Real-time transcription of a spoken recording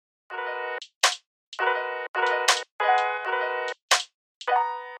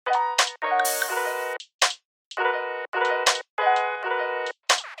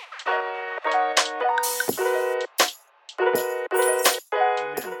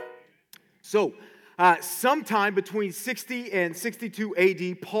Sometime between 60 and 62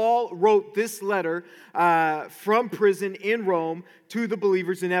 AD, Paul wrote this letter from prison in Rome to the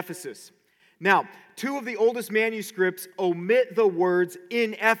believers in Ephesus. Now, two of the oldest manuscripts omit the words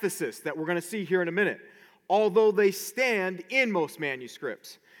 "in Ephesus" that we're going to see here in a minute, although they stand in most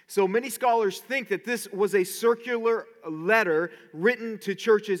manuscripts. So many scholars think that this was a circular letter written to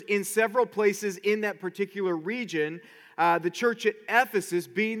churches in several places in that particular region, the church at Ephesus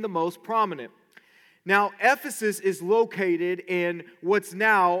being the most prominent. Now, Ephesus is located in what's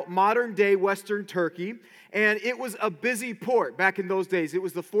now modern-day Western Turkey, and it was a busy port back in those days. It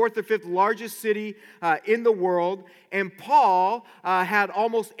was the fourth or fifth largest city in the world, and Paul had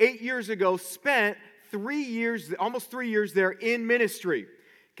almost 8 years ago spent almost 3 years there in ministry.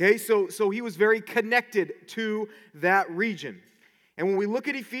 Okay, so he was very connected to that region. And when we look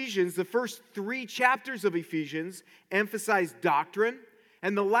at Ephesians, the first 3 chapters of Ephesians emphasize doctrine,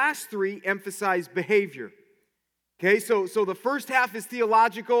 and the last 3 emphasize behavior. Okay, so the first half is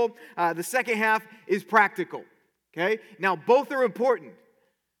theological, the second half is practical. Okay, now both are important,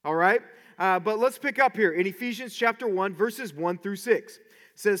 all right? But let's pick up here in Ephesians chapter 1, verses 1 through 6. It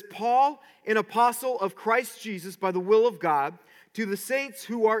says, "Paul, an apostle of Christ Jesus by the will of God, to the saints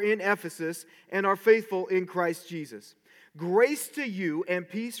who are in Ephesus and are faithful in Christ Jesus. Grace to you and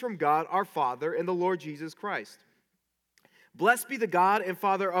peace from God our Father and the Lord Jesus Christ. Blessed be the God and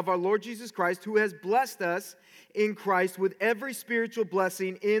Father of our Lord Jesus Christ, who has blessed us in Christ with every spiritual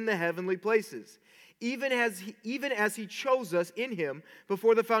blessing in the heavenly places, even as he chose us in him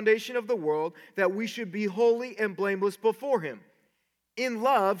before the foundation of the world, that we should be holy and blameless before him. In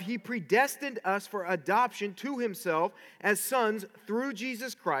love, he predestined us for adoption to himself as sons through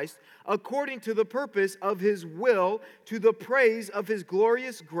Jesus Christ, according to the purpose of his will, to the praise of his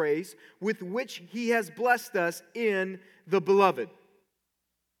glorious grace, with which he has blessed us in the beloved."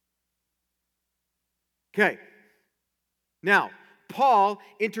 Okay. Now, Paul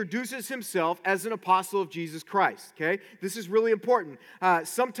introduces himself as an apostle of Jesus Christ, okay? This is really important.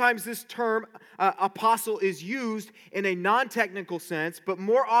 Sometimes this term, apostle, is used in a non-technical sense, but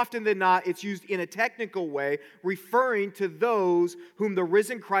more often than not, it's used in a technical way, referring to those whom the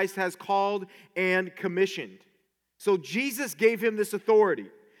risen Christ has called and commissioned. So Jesus gave him this authority.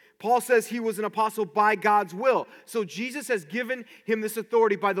 Paul says he was an apostle by God's will. So Jesus has given him this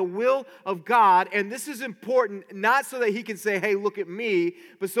authority by the will of God. And this is important, not so that he can say, "Hey, look at me,"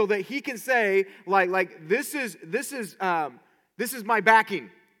 but so that he can say, like this is my backing.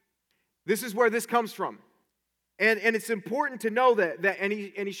 This is where this comes from. And it's important to know that and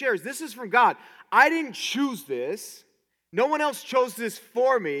he shares, this is from God. I didn't choose this. No one else chose this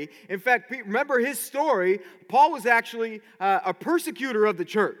for me. In fact, remember his story. Paul was actually a persecutor of the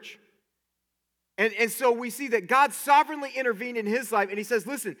church. And so we see that God sovereignly intervened in his life. And he says,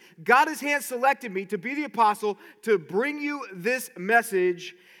 listen, God has hand-selected me to be the apostle, to bring you this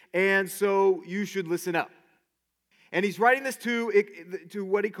message. And so you should listen up. And he's writing this to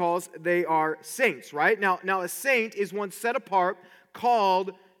what he calls, they are saints, right? Now a saint is one set apart,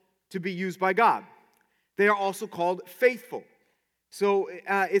 called to be used by God. They are also called faithful. So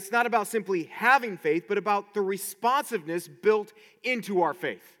it's not about simply having faith, but about the responsiveness built into our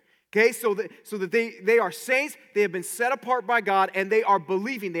faith. Okay, so that they are saints, they have been set apart by God, and they are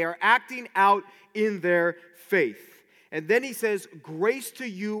believing, they are acting out in their faith. And then he says, "Grace to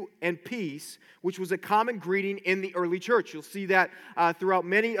you and peace," which was a common greeting in the early church. You'll see that throughout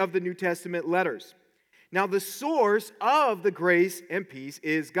many of the New Testament letters. Now, the source of the grace and peace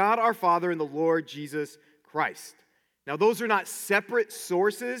is God our Father and the Lord Jesus Christ. Now, those are not separate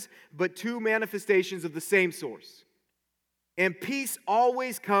sources, but two manifestations of the same source. And peace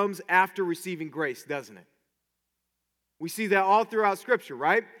always comes after receiving grace, doesn't it? We see that all throughout Scripture,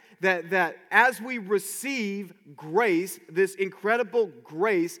 right? That as we receive grace, this incredible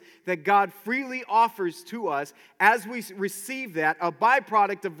grace that God freely offers to us, as we receive that, a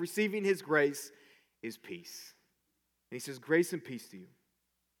byproduct of receiving his grace is peace. And he says, "Grace and peace to you."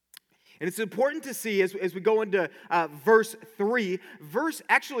 And it's important to see as we go into verse 3,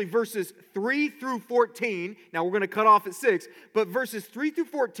 verses 3 through 14, now we're going to cut off at 6, but verses 3 through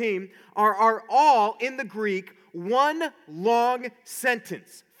 14 are all in the Greek one long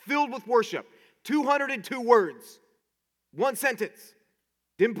sentence filled with worship. 202 words. One sentence.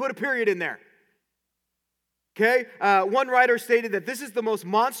 Didn't put a period in there. Okay? One writer stated that this is the most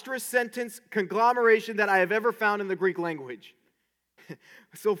monstrous sentence conglomeration that I have ever found in the Greek language.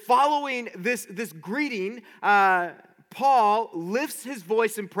 So following this greeting, Paul lifts his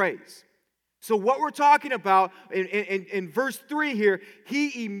voice in praise. So what we're talking about in verse 3 here,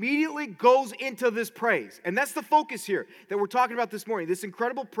 he immediately goes into this praise. And that's the focus here that we're talking about this morning, this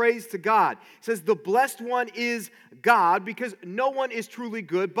incredible praise to God. It says, the blessed one is God, because no one is truly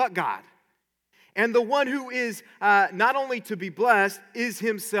good but God. And the one who is not only to be blessed is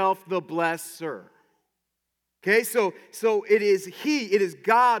himself the blesser. Okay, so it is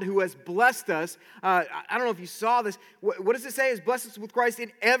God who has blessed us. I don't know if you saw this. What does it say? Has blessed us with Christ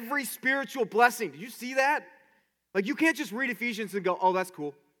in every spiritual blessing. Did you see that? Like, you can't just read Ephesians and go, oh, that's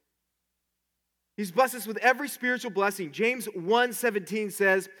cool. He's blessed us with every spiritual blessing. James 1:17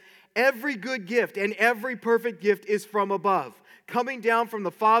 says, every good gift and every perfect gift is from above, coming down from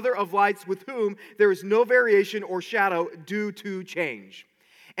the Father of lights, with whom there is no variation or shadow due to change.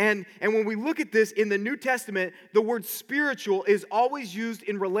 And when we look at this in the New Testament, the word spiritual is always used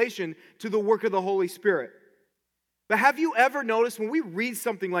in relation to the work of the Holy Spirit. But have you ever noticed, when we read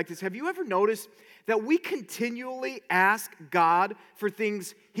something like this, have you ever noticed that we continually ask God for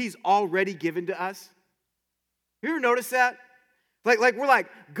things He's already given to us? Have you ever noticed that? Like we're like,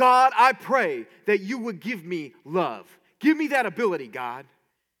 God, I pray that you would give me love. Give me that ability, God.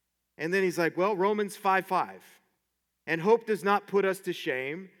 And then He's like, well, Romans 5:5. And hope does not put us to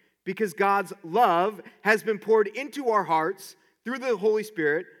shame, because God's love has been poured into our hearts through the Holy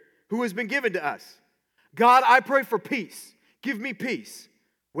Spirit who has been given to us. God, I pray for peace. Give me peace.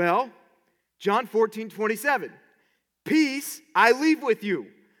 Well, John 14:27. Peace I leave with you.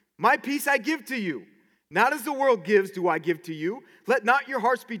 My peace I give to you. Not as the world gives do I give to you. Let not your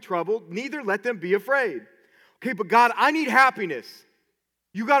hearts be troubled, neither let them be afraid. Okay, but God, I need happiness.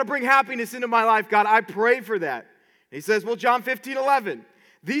 You got to bring happiness into my life, God. I pray for that. He says, well, John 15:11,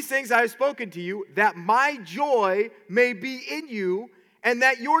 these things I have spoken to you, that my joy may be in you, and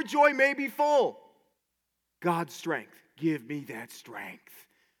that your joy may be full. God's strength. Give me that strength.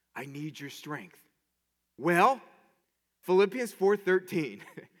 I need your strength. Well, Philippians 4:13,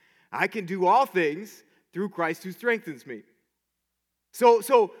 I can do all things through Christ who strengthens me.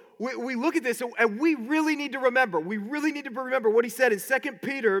 So we look at this, and we really need to remember. We really need to remember what he said in 2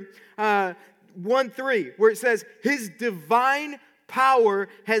 Peter 1:3, where it says, his divine power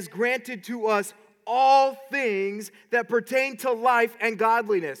has granted to us all things that pertain to life and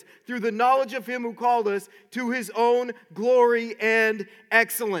godliness through the knowledge of him who called us to his own glory and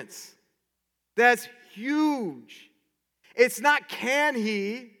excellence. That's huge. It's not can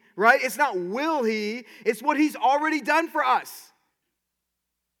he, right? It's not will he. It's what he's already done for us.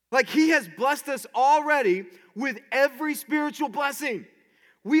 Like, he has blessed us already with every spiritual blessing.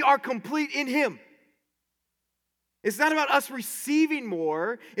 We are complete in him. It's not about us receiving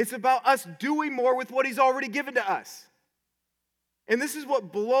more. It's about us doing more with what he's already given to us. And this is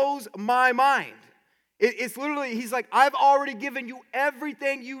what blows my mind. It's literally, he's like, I've already given you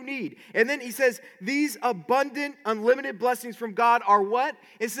everything you need. And then he says, these abundant, unlimited blessings from God are what?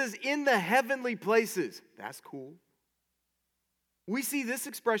 It says, in the heavenly places. That's cool. We see this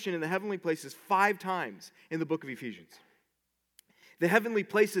expression in the heavenly places 5 times in the book of Ephesians. The heavenly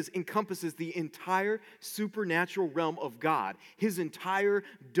places encompasses the entire supernatural realm of God, his entire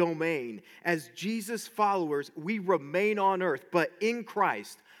domain. As Jesus followers, we remain on earth, but in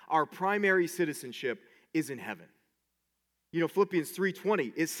Christ, our primary citizenship is in heaven. You know, Philippians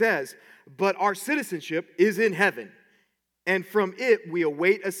 3:20, it says, but our citizenship is in heaven, and from it we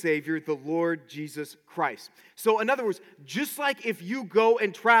await a Savior, the Lord Jesus Christ. So in other words, just like if you go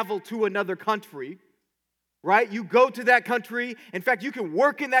and travel to another country, right? You go to that country. In fact, you can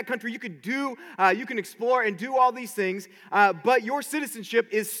work in that country. You can explore and do all these things. But your citizenship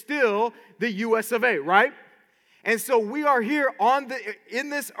is still the U.S. of A., right? And so we are here in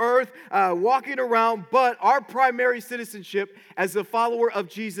this earth, walking around. But our primary citizenship as a follower of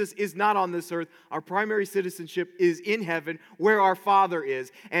Jesus is not on this earth. Our primary citizenship is in heaven, where our Father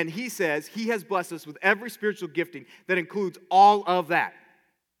is. And he says he has blessed us with every spiritual gifting that includes all of that.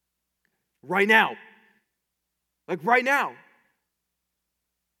 Right now. Like right now.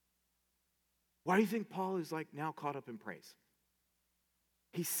 Why do you think Paul is like now caught up in praise?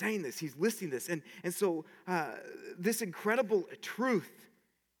 He's saying this, he's listing this. And so this incredible truth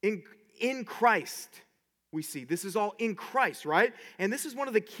in Christ, we see. This is all in Christ, right? And this is one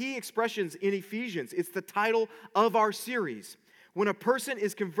of the key expressions in Ephesians. It's the title of our series. When a person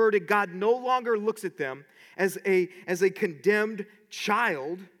is converted, God no longer looks at them as a condemned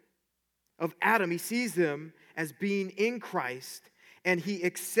child of Adam. He sees them as being in Christ, and he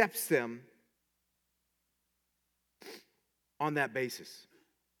accepts them on that basis.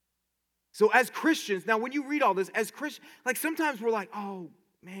 So as Christians, now when you read all this, as Christians, like sometimes we're like, oh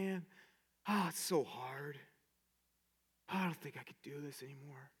man, it's so hard. I don't think I could do this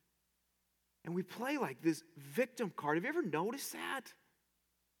anymore. And we play like this victim card. Have you ever noticed that?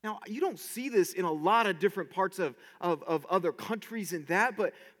 Now, you don't see this in a lot of different parts of other countries and that,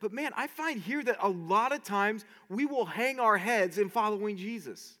 but man, I find here that a lot of times we will hang our heads in following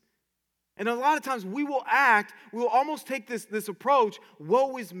Jesus. And a lot of times we will almost take this approach,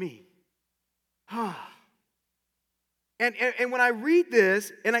 woe is me. And when I read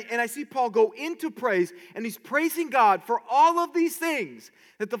this, and I see Paul go into praise, and he's praising God for all of these things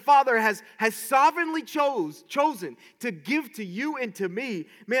that the Father has sovereignly chosen to give to you and to me,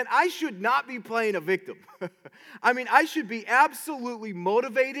 man, I should not be playing a victim. I mean, I should be absolutely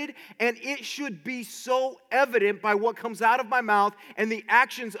motivated, and it should be so evident by what comes out of my mouth and the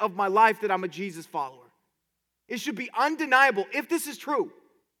actions of my life that I'm a Jesus follower. It should be undeniable if this is true.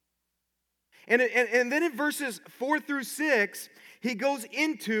 And then in verses 4 through 6, he goes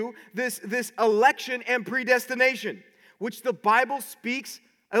into this election and predestination, which the Bible speaks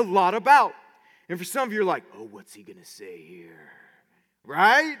a lot about. And for some of you, are like, oh, what's he going to say here?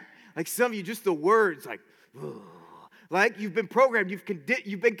 Right? Like some of you, just the words, like, ugh. Like you've been programmed,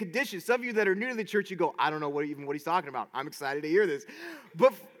 you've been conditioned. Some of you that are new to the church, you go, I don't know what he's talking about. I'm excited to hear this.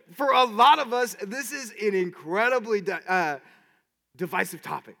 But for a lot of us, this is an incredibly divisive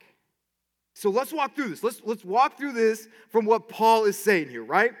topic. So let's walk through this. Let's walk through this from what Paul is saying here,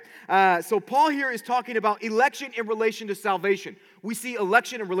 right? So Paul here is talking about election in relation to salvation. We see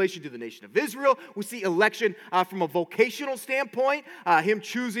election in relation to the nation of Israel. We see election from a vocational standpoint, him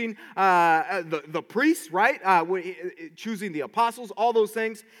choosing the priests, right? Choosing the apostles, all those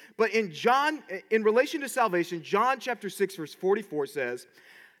things. But in relation to salvation, John chapter 6, verse 44 says,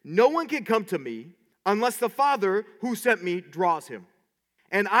 no one can come to me unless the Father who sent me draws him.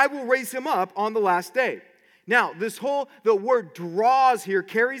 And I will raise him up on the last day. Now, the word draws here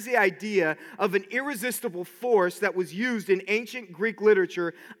carries the idea of an irresistible force that was used in ancient Greek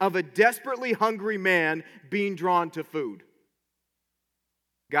literature of a desperately hungry man being drawn to food.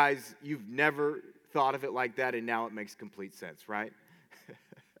 Guys, you've never thought of it like that, and now it makes complete sense, right?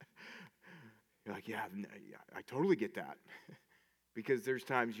 You're like, yeah, I totally get that. Because there's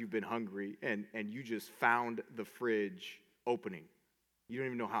times you've been hungry and you just found the fridge opening. You don't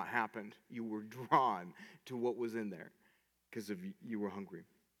even know how it happened. You were drawn to what was in there because you were hungry.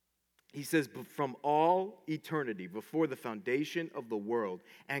 He says, but from all eternity, before the foundation of the world,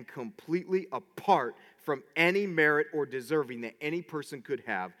 and completely apart from any merit or deserving that any person could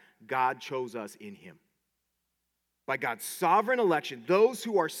have, God chose us in him. By God's sovereign election, those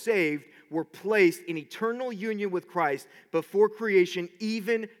who are saved were placed in eternal union with Christ before creation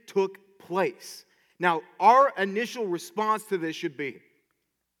even took place. Now, our initial response to this should be,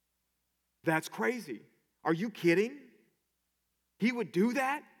 that's crazy. Are you kidding? He would do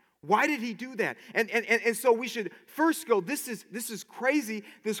that? Why did he do that? And so we should first go, this is crazy,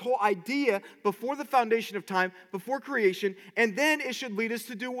 this whole idea before the foundation of time, before creation, and then it should lead us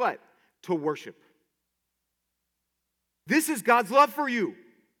to do what? To worship. This is God's love for you.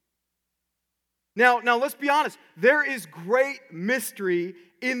 Now let's be honest. There is great mystery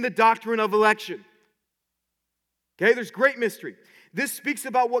in the doctrine of election. Okay, there's great mystery. This speaks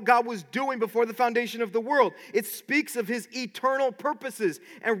about what God was doing before the foundation of the world. It speaks of his eternal purposes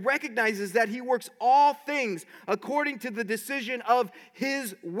and recognizes that he works all things according to the decision of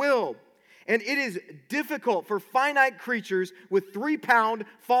his will. And it is difficult for finite creatures with 3-pound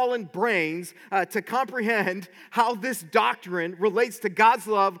fallen brains to comprehend how this doctrine relates to God's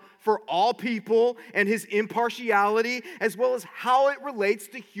love for all people and his impartiality, as well as how it relates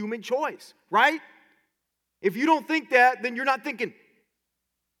to human choice, right? If you don't think that, then you're not thinking.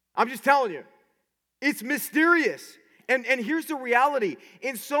 I'm just telling you. It's mysterious. And here's the reality.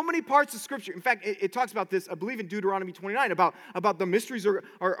 In so many parts of Scripture, in fact, it talks about this, I believe in Deuteronomy 29, about the mysteries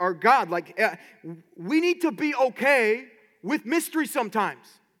are God. Like, we need to be okay with mystery sometimes.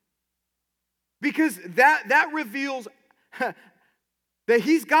 Because that reveals that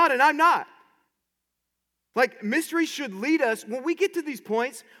he's God and I'm not. Like, mystery should lead us, when we get to these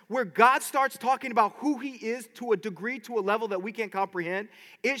points where God starts talking about who he is to a degree, to a level that we can't comprehend,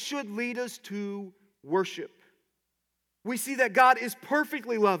 it should lead us to worship. We see that God is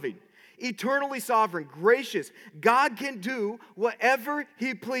perfectly loving, eternally sovereign, gracious. God can do whatever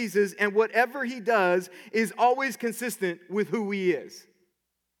he pleases, and whatever he does is always consistent with who he is.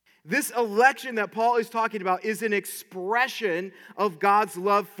 This election that Paul is talking about is an expression of God's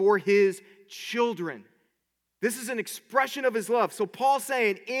love for his children. This is an expression of his love. So Paul's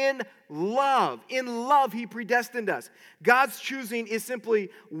saying, in love, he predestined us. God's choosing is simply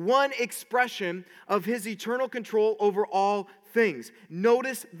one expression of his eternal control over all things.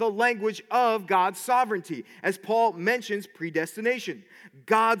 Notice the language of God's sovereignty. As Paul mentions predestination,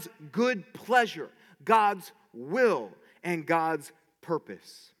 God's good pleasure, God's will, and God's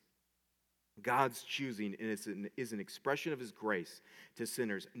purpose. God's choosing is an expression of his grace to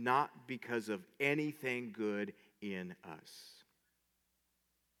sinners, not because of anything good in us.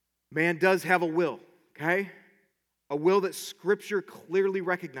 Man does have a will, okay? A will that Scripture clearly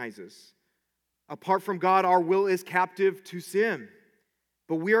recognizes. Apart from God, our will is captive to sin.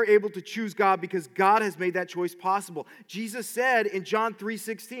 But we are able to choose God because God has made that choice possible. Jesus said in John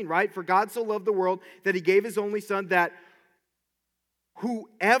 3:16, right? For God so loved the world that he gave his only Son, that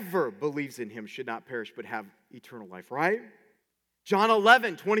whoever believes in him should not perish but have eternal life, right? John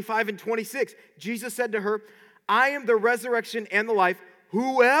 11:25 and 26, Jesus said to her, I am the resurrection and the life.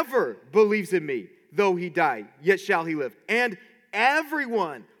 Whoever believes in me, though he die, yet shall he live. And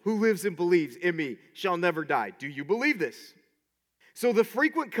everyone who lives and believes in me shall never die. Do you believe this? So the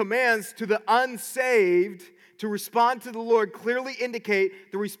frequent commands to the unsaved to respond to the Lord clearly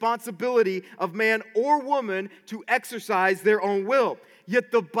indicate the responsibility of man or woman to exercise their own will.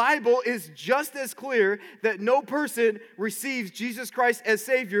 Yet the Bible is just as clear that no person receives Jesus Christ as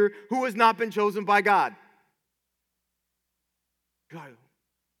Savior who has not been chosen by God.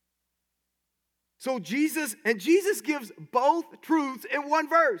 So Jesus gives both truths in one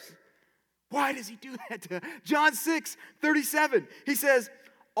verse. Why does he do that? John 6:37, he says,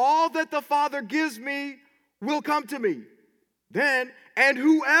 all that the Father gives me will come to me. Then, and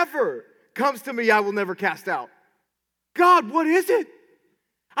whoever comes to me, I will never cast out. God, what is it?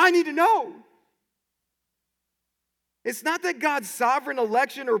 I need to know. It's not that God's sovereign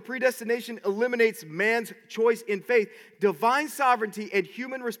election or predestination eliminates man's choice in faith. Divine sovereignty and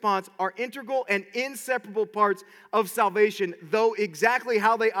human response are integral and inseparable parts of salvation, though exactly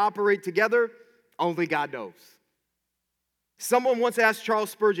how they operate together, only God knows. Someone once asked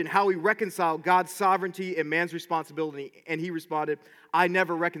Charles Spurgeon how he reconciled God's sovereignty and man's responsibility, and he responded, I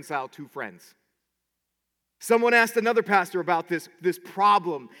never reconcile two friends. Someone asked another pastor about this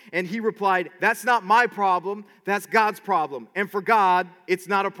problem, and he replied, that's not my problem, that's God's problem. And for God, it's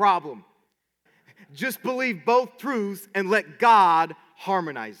not a problem. Just believe both truths and let God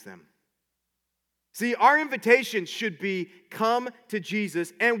harmonize them. See, our invitation should be come to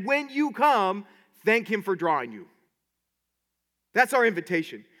Jesus, and when you come, thank him for drawing you. That's our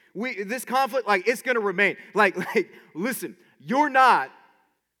invitation. This conflict, it's going to remain. Listen, you're not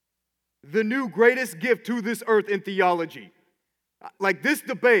the new greatest gift to this earth in theology. This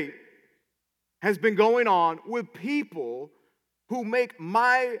debate has been going on with people who make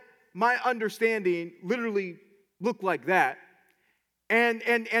my understanding literally look like that. And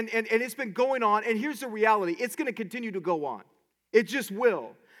it's been going on, and here's the reality. It's going to continue to go on. It just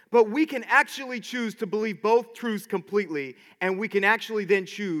will. But we can actually choose to believe both truths completely, and we can actually then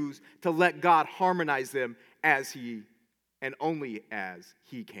choose to let God harmonize them as he and only as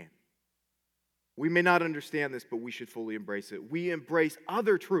he can. We may not understand this, but we should fully embrace it. We embrace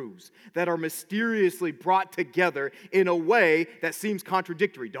other truths that are mysteriously brought together in a way that seems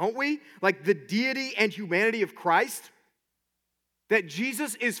contradictory, don't we? Like the deity and humanity of Christ, that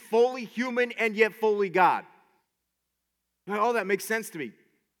Jesus is fully human and yet fully God. Oh, that makes sense to me.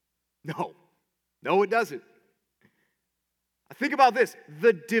 No, it doesn't. Think about this.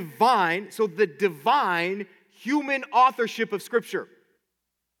 The divine human authorship of Scripture.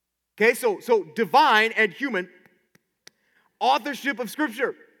 Okay, so divine and human authorship of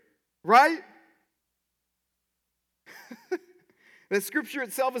Scripture, right? That Scripture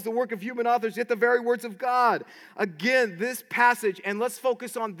itself is the work of human authors, yet the very words of God. Again, this passage, and let's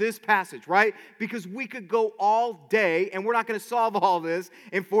focus on this passage, right? Because we could go all day, and we're not going to solve all this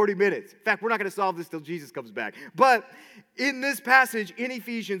in 40 minutes. In fact, we're not going to solve this till Jesus comes back. But in this passage, in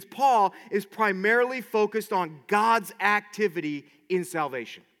Ephesians, Paul is primarily focused on God's activity in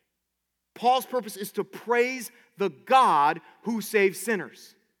salvation. Paul's purpose is to praise the God who saves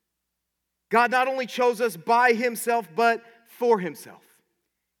sinners. God not only chose us by himself, but for himself.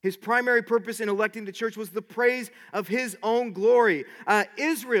 His primary purpose in electing the church was the praise of his own glory.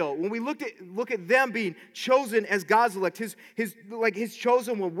 Israel, when we look at them being chosen as God's elect, his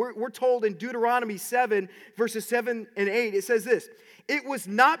chosen one, we're told in Deuteronomy 7, verses 7 and 8, it says this, it was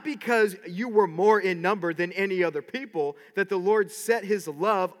not because you were more in number than any other people that the Lord set his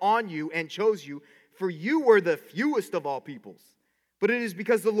love on you and chose you, for you were the fewest of all peoples. But it is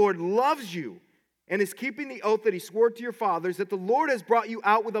because the Lord loves you and is keeping the oath that he swore to your fathers, that the Lord has brought you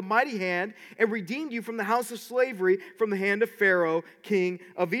out with a mighty hand and redeemed you from the house of slavery, from the hand of Pharaoh, king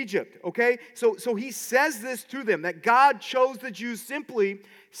of Egypt. Okay? So he says this to them, that God chose the Jews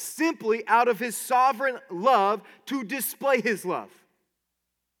simply out of his sovereign love to display his love.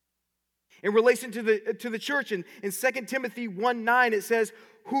 In relation to the church, in 2 Timothy 1:9, it says,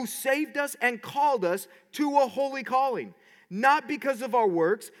 who saved us and called us to a holy calling, not because of our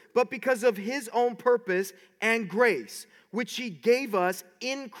works, but because of his own purpose and grace, which he gave us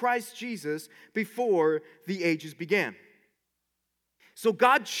in Christ Jesus before the ages began. So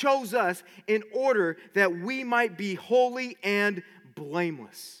God chose us in order that we might be holy and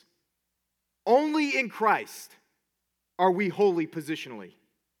blameless. Only in Christ are we holy positionally.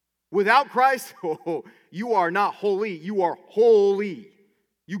 Without Christ, you are not holy, you are holy.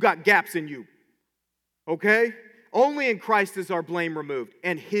 You got gaps in you, okay? Only in Christ is our blame removed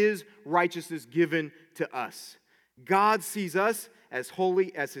and his righteousness given to us. God sees us as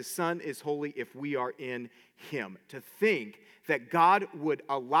holy as his Son is holy if we are in him. To think that God would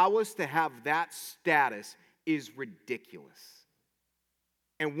allow us to have that status is ridiculous.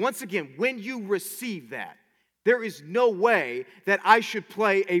 And once again, when you receive that, there is no way that I should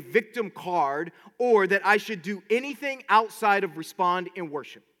play a victim card or that I should do anything outside of respond in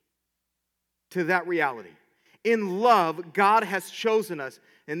worship to that reality. In love, God has chosen us,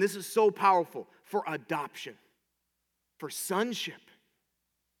 and this is so powerful, for adoption, for sonship.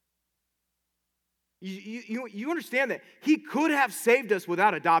 You understand that? He could have saved us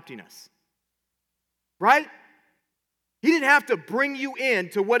without adopting us, right? He didn't have to bring you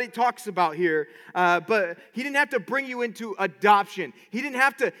into what it talks about here, but he didn't have to bring you into adoption. He didn't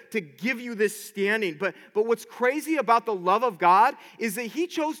have to give you this standing. But what's crazy about the love of God is that he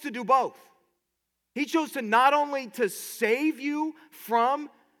chose to do both. He chose to not only to save you from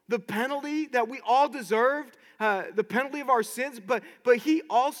the penalty that we all deserved, the penalty of our sins, but he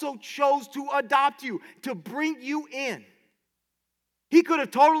also chose to adopt you, to bring you in. He could have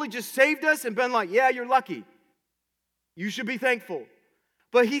totally just saved us and been like, yeah, you're lucky. You should be thankful.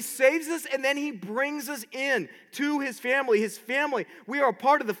 But he saves us and then he brings us in to his family. His family, we are a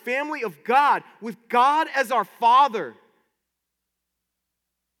part of the family of God, with God as our Father.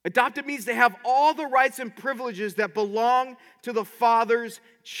 Adopted means to have all the rights and privileges that belong to the Father's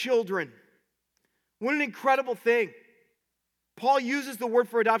children. What an incredible thing. Paul uses the word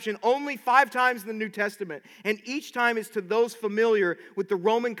for adoption only 5 times in the New Testament, and each time is to those familiar with the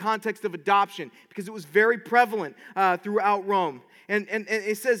Roman context of adoption, because it was very prevalent throughout Rome. And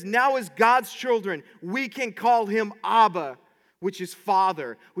it says, now as God's children, we can call him Abba, which is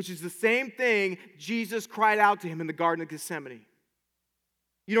Father, which is the same thing Jesus cried out to him in the Garden of Gethsemane.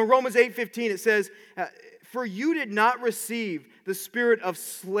 You know, Romans 8:15, it says, for you did not receive the spirit of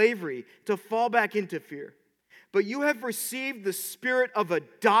slavery to fall back into fear, but you have received the spirit of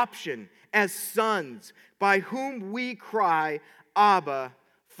adoption as sons, by whom we cry, Abba,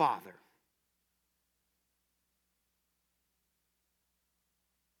 Father.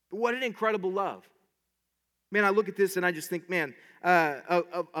 What an incredible love. Man, I look at this and I just think, man,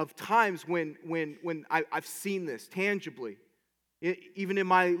 of times when I've seen this tangibly, even in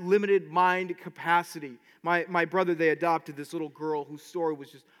my limited mind capacity. My brother, they adopted this little girl whose story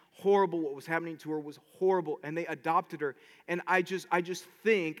was just horrible. What was happening to her was horrible, and they adopted her. And I just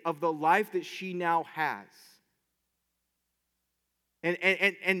think of the life that she now has.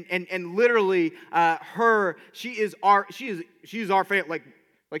 And literally, she is our family,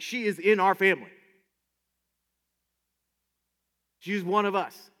 like she is in our family. She's one of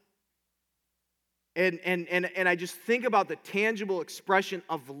us. And I just think about the tangible expression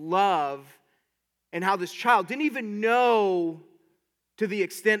of love and how this child didn't even know to the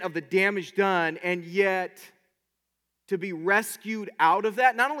extent of the damage done, and yet to be rescued out of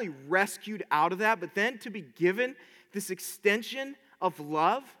that, not only rescued out of that, but then to be given this extension of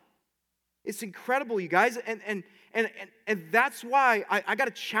love. It's incredible, you guys. And that's why I got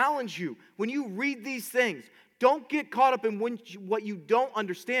to challenge you. When you read these things, don't get caught up in what you don't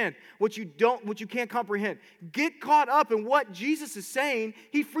understand, what you can't comprehend. Get caught up in what Jesus is saying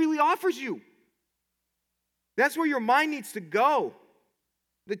he freely offers you. That's where your mind needs to go.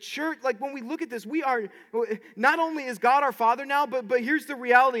 The church, like when we look at this, we are, not only is God our Father now, but here's the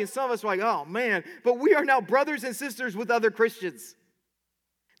reality, and some of us are like, oh man, but we are now brothers and sisters with other Christians.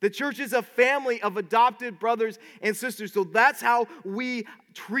 The church is a family of adopted brothers and sisters, so that's how we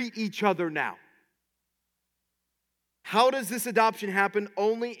treat each other now. How does this adoption happen?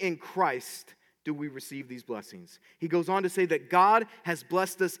 Only in Christ do we receive these blessings. He goes on to say that God has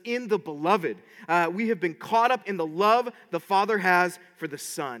blessed us in the beloved. We have been caught up in the love the Father has for the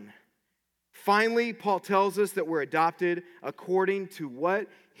Son. Finally, Paul tells us that we're adopted according to what?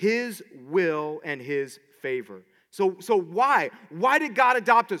 His will and his favor. So why? Why did God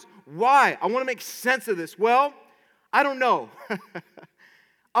adopt us? Why? I want to make sense of this. Well, I don't know.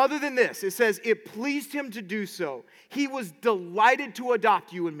 Other than this, it says it pleased him to do so. He was delighted to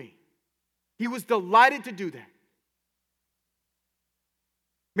adopt you and me. He was delighted to do that.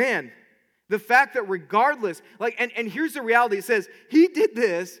 Man, the fact that regardless, and here's the reality, it says he did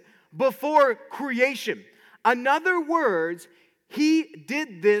this before creation. In other words, he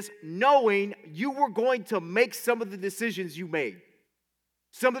did this knowing you were going to make some of the decisions you made,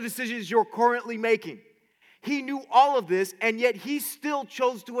 some of the decisions you're currently making. He knew all of this, and yet he still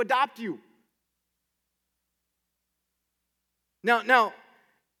chose to adopt you. Now,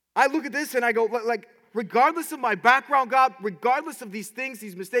 I look at this and I go, like, regardless of my background, God, regardless of these things,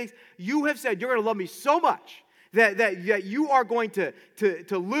 these mistakes, you have said you're going to love me so much that you are going to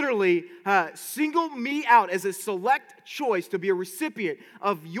literally single me out as a select choice to be a recipient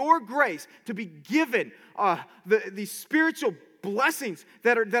of your grace, to be given the spiritual blessings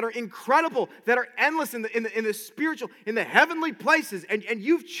that are incredible, that are endless in the spiritual, in the heavenly places, and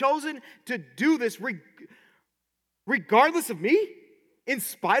you've chosen to do this regardless of me, in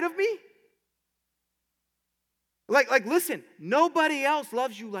spite of me. Like, listen, nobody else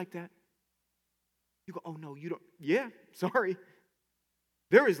loves you like that. You go, oh no, you don't. Yeah, sorry.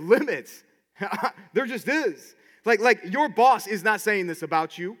 There is limits. There just is. Like your boss is not saying this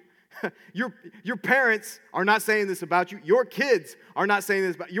about you. Your parents are not saying this about you. Your kids are not saying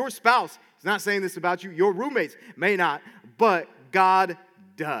this about you. Your spouse is not saying this about you. Your roommates may not, but God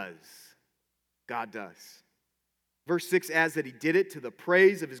does. God does. Verse 6 adds that he did it to the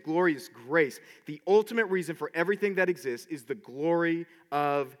praise of his glorious grace. The ultimate reason for everything that exists is the glory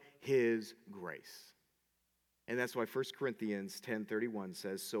of his grace. And that's why 1 Corinthians 10:31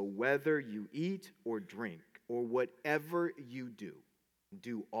 says, so whether you eat or drink or whatever you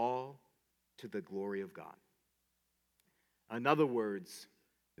do all to the glory of God. In other words,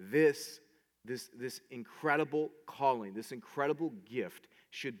 this incredible calling, this incredible gift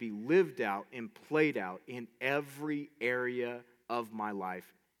should be lived out and played out in every area of my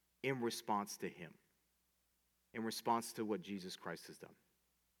life in response to him, in response to what Jesus Christ has done.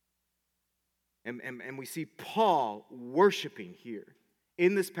 And we see Paul worshiping here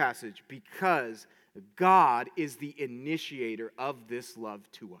in this passage because God is the initiator of this love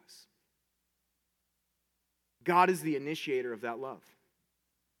to us. God is the initiator of that love.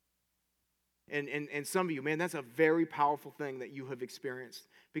 And some of you, man, that's a very powerful thing that you have experienced,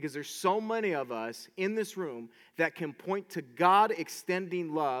 because there's so many of us in this room that can point to God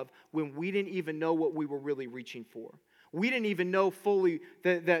extending love when we didn't even know what we were really reaching for. We didn't even know fully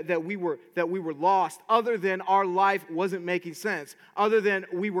that we were lost, other than our life wasn't making sense, other than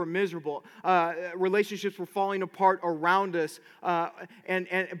we were miserable. Relationships were falling apart around us,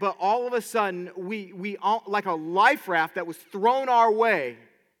 but all of a sudden we all, like a life raft that was thrown our way.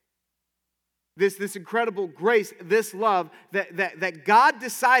 This incredible grace, this love that God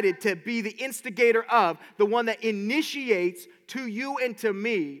decided to be the instigator of, the one that initiates to you and to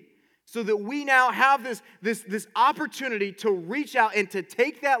me, so that we now have this opportunity to reach out and to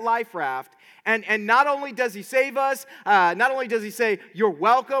take that life raft. And not only does he save us, not only does he say, you're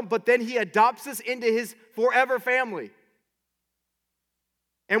welcome, but then he adopts us into his forever family.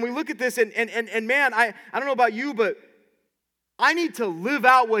 And we look at this and man, I don't know about you, but I need to live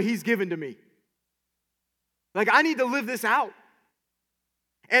out what he's given to me. Like, I need to live this out.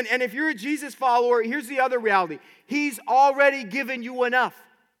 And if you're a Jesus follower, here's the other reality. He's already given you enough.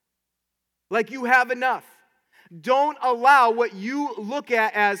 Like, you have enough. Don't allow what you look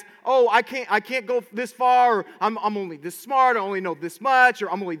at as, oh, I can't go this far, or I'm only this smart, I only know this much,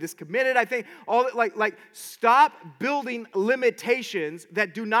 or I'm only this committed. I think all that, like stop building limitations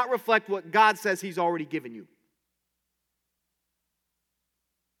that do not reflect what God says he's already given you.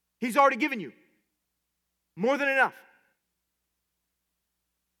 He's already given you. More than enough.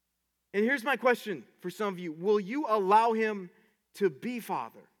 And here's my question for some of you. Will you allow him to be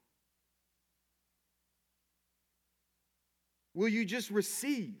Father? Will you just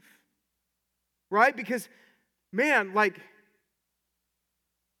receive? Right? Because, man, like,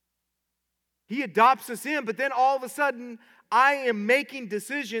 he adopts us in, but then all of a sudden, I am making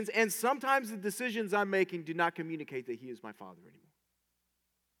decisions, and sometimes the decisions I'm making do not communicate that he is my Father anymore.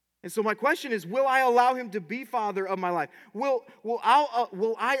 And so my question is, will I allow him to be Father of my life? Will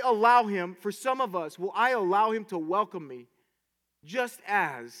I allow him, for some of us, will I allow him to welcome me just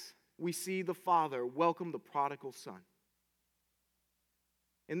as we see the Father welcome the prodigal son?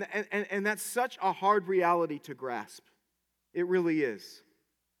 And that's such a hard reality to grasp. It really is.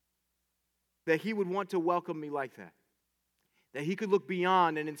 that he would want to welcome me like that. That he could look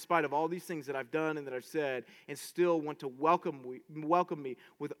beyond and in spite of all these things that I've done and that I've said and still want to welcome me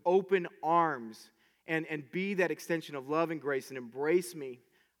with open arms and be that extension of love and grace and embrace me.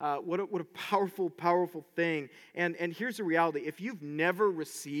 What a powerful, powerful thing. And here's the reality. If you've never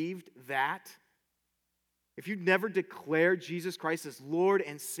received that, if you've never declared Jesus Christ as Lord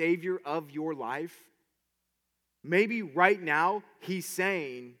and Savior of your life, maybe right now he's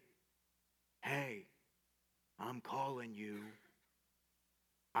saying, hey, I'm calling you.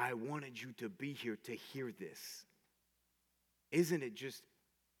 I wanted you to be here to hear this. Isn't it just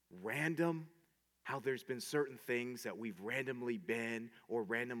random how there's been certain things that we've randomly been or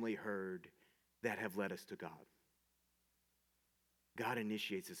randomly heard that have led us to God? God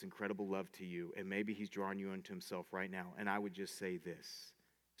initiates this incredible love to you, and maybe he's drawing you into himself right now. And I would just say this: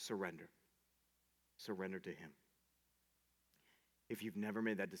 surrender. Surrender to him. If you've never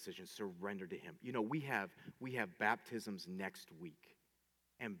made that decision, surrender to him. You know, we have baptisms next week.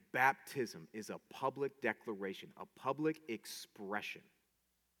 And baptism is a public declaration, a public expression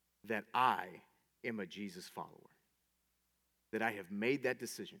that I am a Jesus follower. That I have made that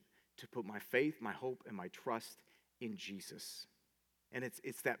decision to put my faith, my hope, and my trust in Jesus. And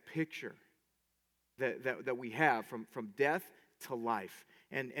it's that picture that we have from death to life.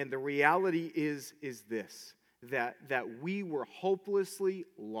 And the reality is this, that we were hopelessly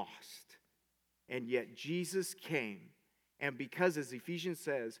lost. And yet Jesus came. And because, as Ephesians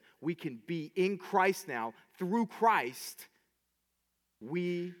says, we can be in Christ now, through Christ,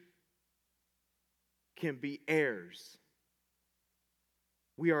 we can be heirs.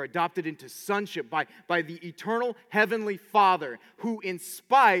 We are adopted into sonship by the eternal heavenly Father, who, in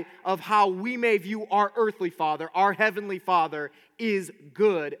spite of how we may view our earthly father, our heavenly Father is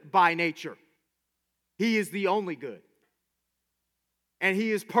good by nature. He is the only good. And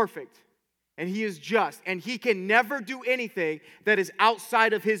he is perfect. And he is just, and he can never do anything that is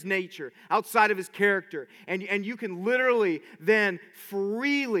outside of his nature, outside of his character. And you can literally then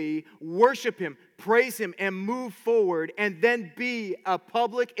freely worship him, praise him, and move forward, and then be a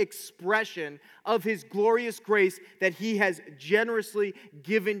public expression of his glorious grace that he has generously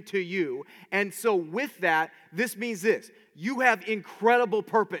given to you. And so with that, this means this: you have incredible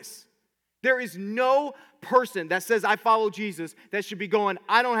purpose. There is no person that says, I follow Jesus, that should be going,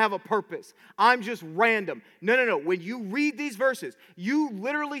 I don't have a purpose. I'm just random. No. When you read these verses, you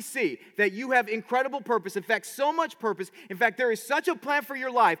literally see that you have incredible purpose. In fact, so much purpose. In fact, there is such a plan for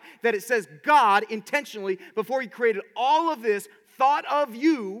your life that it says God intentionally, before he created all of this, thought of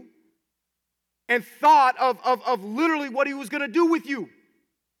you and thought of literally what he was going to do with you.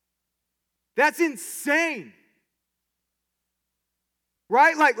 That's insane.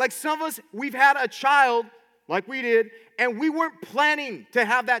 Right? Like some of us, we've had a child, like we did, and we weren't planning to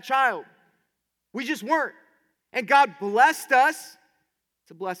have that child. We just weren't. And God blessed us.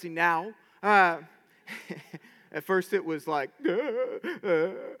 It's a blessing now. At first it was like, but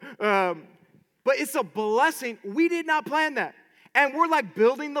it's a blessing. We did not plan that. And we're like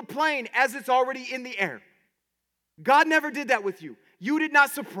building the plane as it's already in the air. God never did that with you. You did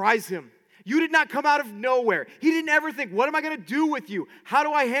not surprise him. You did not come out of nowhere. He didn't ever think, what am I going to do with you? How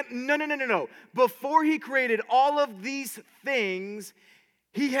do I handle? No. Before he created all of these things,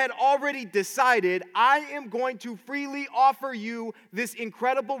 he had already decided, I am going to freely offer you this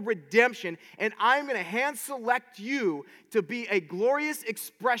incredible redemption, and I'm going to hand select you to be a glorious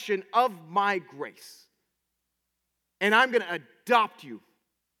expression of my grace. And I'm going to adopt you.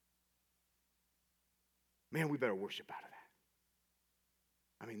 Man, we better worship out of that.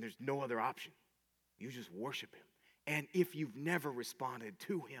 I mean, there's no other option. You just worship him. And if you've never responded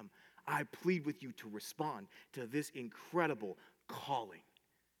to him, I plead with you to respond to this incredible calling,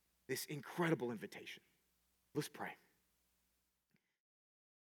 this incredible invitation. Let's pray.